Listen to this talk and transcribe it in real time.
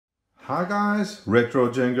Hi guys,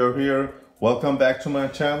 RETROCENGO here. Welcome back to my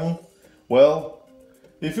channel. Well,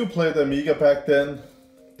 if you played Amiga back then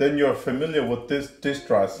you're familiar with this disk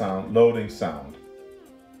drive sound, loading sound.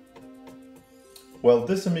 Well,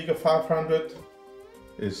 this Amiga 500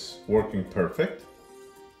 is working perfect.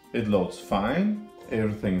 It loads fine,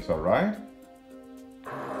 everything's alright.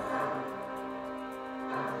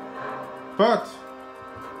 But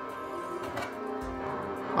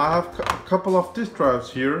I have a couple of disk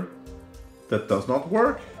drives here that does not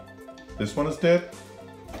work. This one is dead.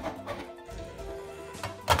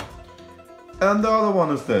 And the other one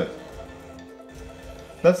is dead.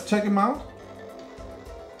 Let's check them out.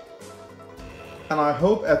 And I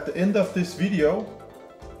hope at the end of this video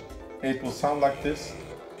it will sound like this.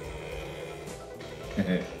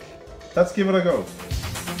 Let's give it a go.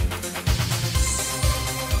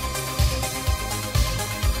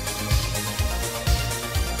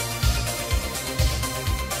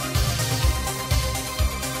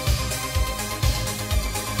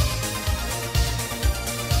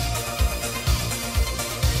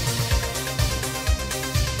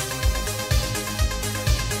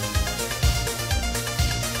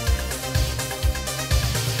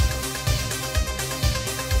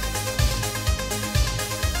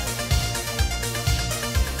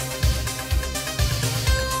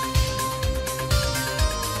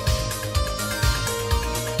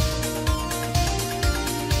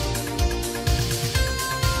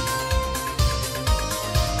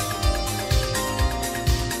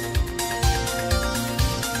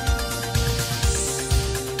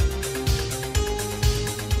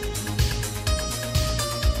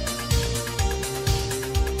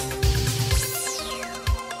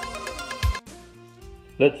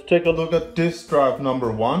 Let's take a look at disk drive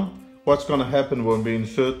number 1. What's going to happen when we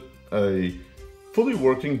insert a fully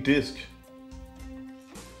working disk.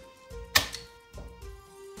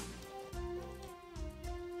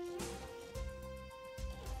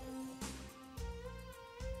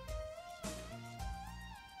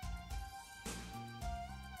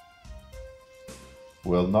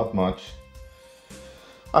 Well, not much.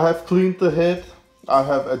 I have cleaned the head, I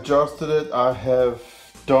have adjusted it, I have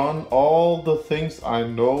done all the things I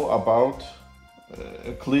know about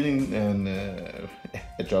cleaning and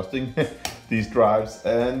adjusting these drives,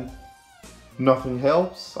 and nothing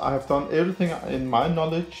helps. I have done everything in my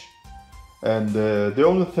knowledge, and the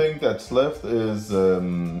only thing that's left is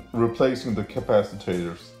replacing the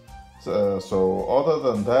capacitors. So other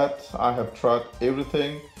than that, I have tried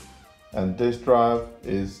everything, and this drive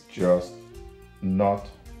is just not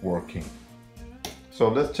working. So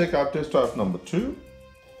let's check out disk drive number 2.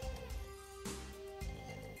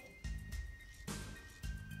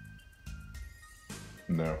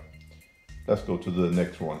 No. Let's go to the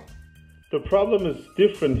next one. The problem is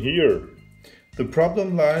different here. The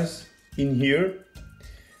problem lies in here.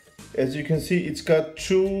 As you can see, it's got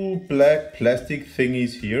two black plastic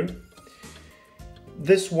thingies here.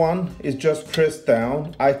 This one is just pressed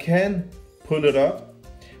down. I can pull it up,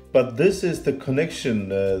 but this is the connection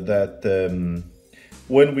that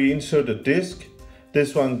when we insert a disk,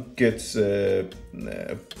 this one gets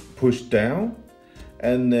pushed down,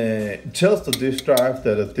 and tells the disk drive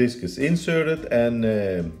that a disk is inserted,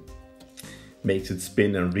 and makes it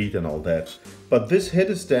spin and read and all that. But this head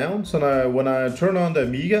is down, so now when I turn on the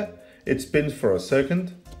Amiga, it spins for a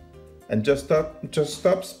second and just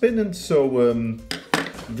stop spinning. So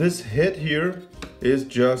this head here is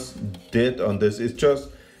just dead on this. It's just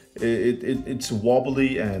it's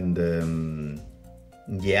wobbly, and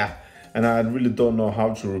yeah, and I really don't know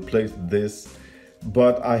how to replace this.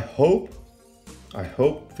 But I hope,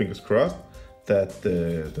 fingers crossed, that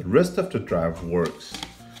the rest of the drive works.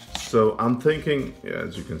 So I'm thinking, yeah,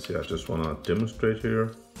 as you can see, I just want to demonstrate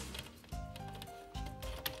here.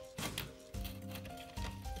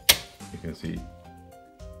 You can see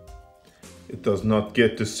it does not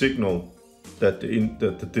get the signal that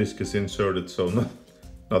the disk is inserted, so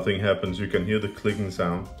nothing happens. You can hear the clicking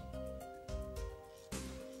sound.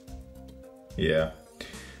 Yeah,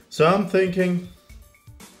 so I'm thinking,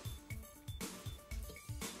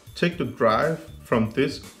 take the drive from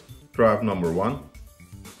disk drive number 1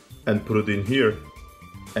 and put it in here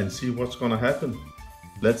and see what's gonna happen.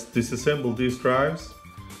 Let's disassemble these drives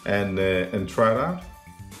and try it out.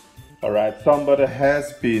 Alright, somebody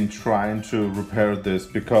has been trying to repair this,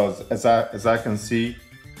 because as I can see,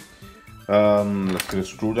 let's get a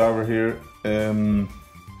screwdriver here.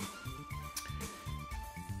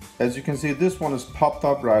 As you can see, this one is popped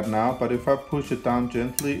up right now, but if I push it down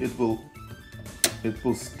gently, it will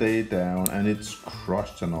stay down, and it's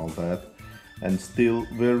crushed and all that, and still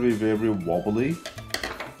very wobbly.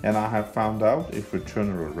 And I have found out, if we turn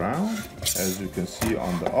it around, as you can see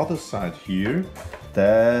on the other side here,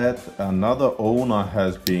 that another owner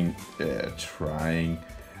has been trying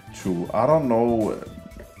to, I don't know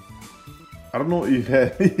if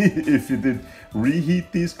if he did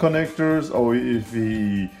reheat these connectors, or if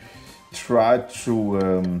he tried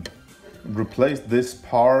to replace this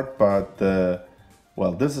part, but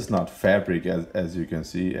well, this is not fabric, as you can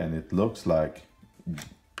see, and it looks like,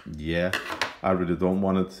 yeah, I really don't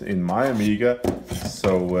want it in my Amiga,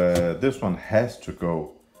 so this one has to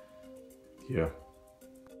go here.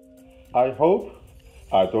 I hope,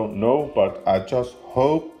 I don't know, but I just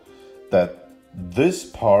hope that this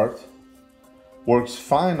part works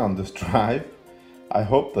fine on this drive. I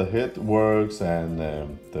hope the head works, and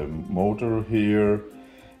the motor here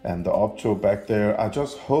and the opto back there. I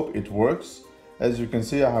just hope it works. As you can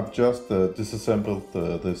see, I have just disassembled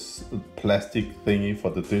this plastic thingy for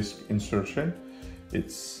the disc insertion.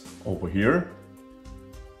 It's over here.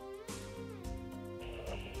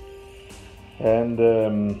 And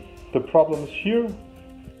the problem is here.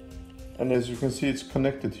 And as you can see, it's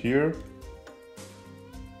connected here.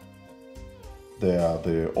 They are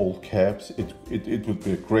the old caps. It would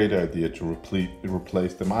be a great idea to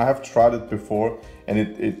replace them. I have tried it before, and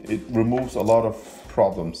it removes a lot of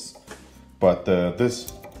problems. But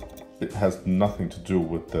this, it has nothing to do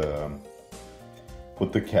with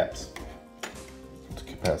the caps, the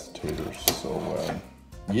capacitors. So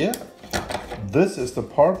yeah, this is the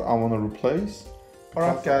part I want to replace. All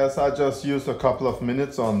right, guys, I just used a couple of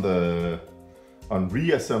minutes on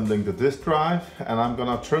reassembling the disk drive, and I'm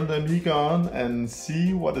gonna turn the Amiga on and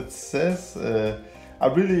see what it says.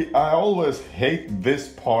 I always hate this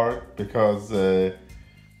part, because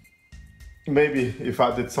maybe if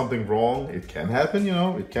I did something wrong, it can happen, you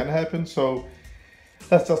know, it can happen. So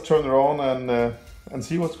let's just turn it on and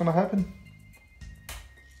see what's gonna happen.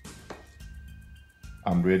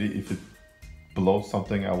 I'm ready. If it blows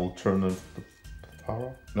something, I will turn the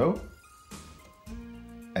power. No?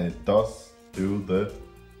 And it does do the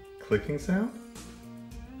clicking sound.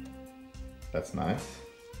 That's nice.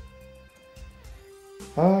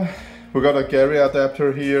 We got a Gary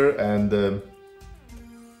adapter here, and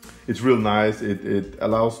it's real nice. It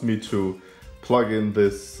allows me to plug in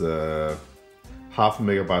this 0.5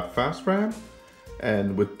 megabyte fast RAM,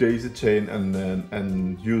 and with daisy chain,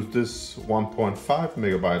 and use this 1.5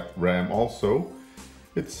 megabyte RAM also.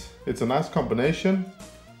 It's a nice combination,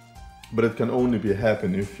 but it can only be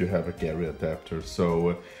happen if you have a Gary adapter.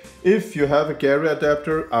 So if you have a Gary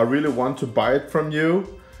adapter, I really want to buy it from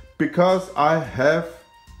you, because I have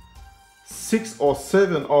 6 or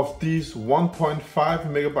 7 of these 1.5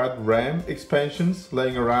 megabyte RAM expansions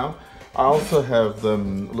laying around. I also have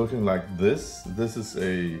them looking like this. This is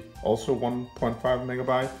also 1.5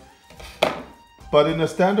 megabyte. But in a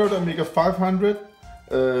standard Amiga 500,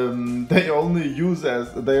 they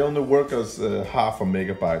only work as 0.5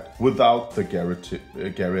 megabyte without the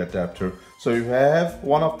Gary adapter. So if you have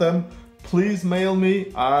one of them, please mail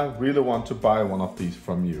me. I really want to buy one of these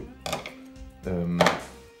from you.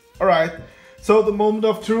 All right, so the moment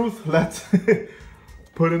of truth. Let's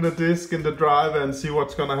put in the disk in the drive and see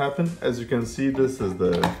what's gonna happen. As you can see, this is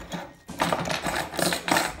the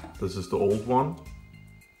old one.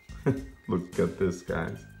 Look at this,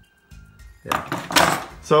 guys. Yeah.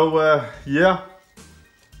 So yeah.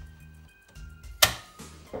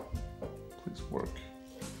 Please work.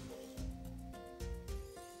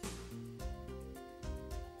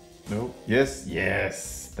 No. Yes,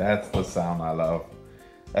 yes. That's the sound I love.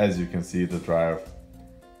 As you can see, the drive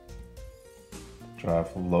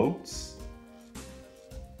loads.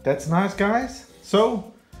 That's nice, guys.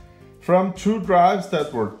 So from 2 drives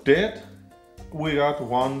that were dead, we got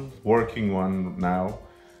one working one now.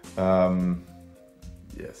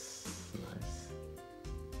 Yes, nice.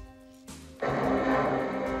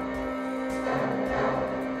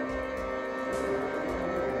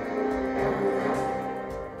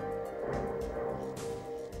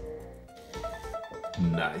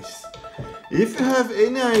 Nice. If you have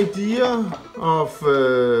any idea of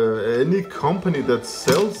any company that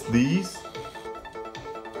sells these,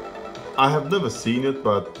 I have never seen it,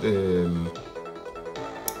 but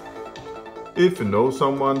if you know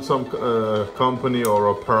someone, some company or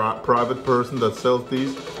a private person that sells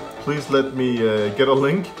these, please let me get a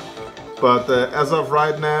link. But as of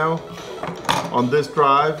right now, on this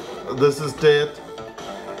drive, this is dead.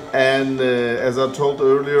 And as I told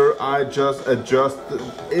earlier, I just adjusted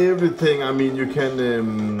everything. I mean, you can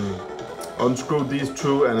unscrew these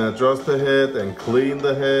two and adjust the head and clean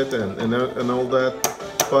the head and all that.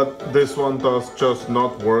 But this one does just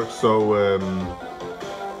not work. So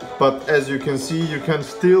but as you can see, you can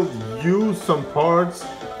still use some parts.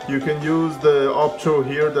 You can use the option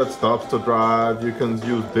here that stops the drive. You can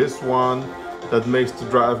use this one that makes the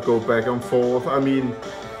drive go back and forth. I mean,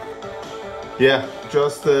 yeah,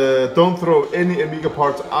 just don't throw any Amiga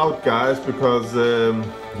parts out, guys, because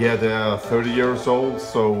yeah, they are 30 years old.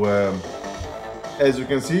 So as you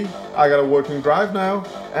can see, I got a working drive now,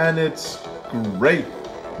 and it's great.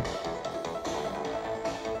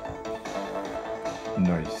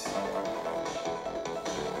 Nice.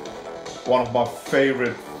 One of my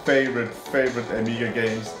favorite Amiga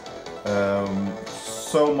games.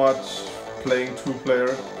 So much playing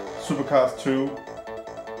 2-player. Supercars 2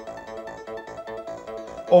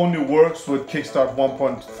 only works with Kickstart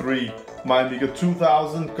 1.3. My Amiga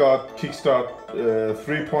 2000 got Kickstart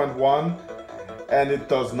 3.1, and it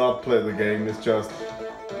does not play the game. It's just,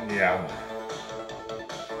 yeah.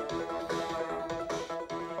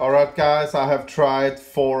 Alright guys, I have tried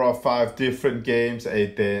 4 or 5 different games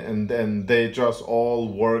and they just all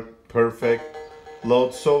work perfect.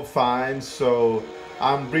 Load so fine, so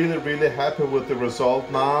I'm really happy with the result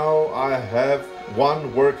now. I have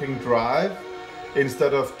one working drive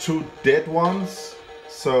instead of 2 dead ones,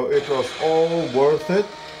 so it was all worth it.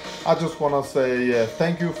 I just want to say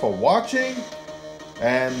thank you for watching,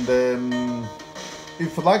 and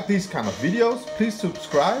if you like these kind of videos, please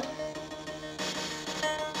subscribe,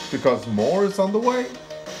 because more is on the way.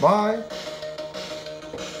 Bye!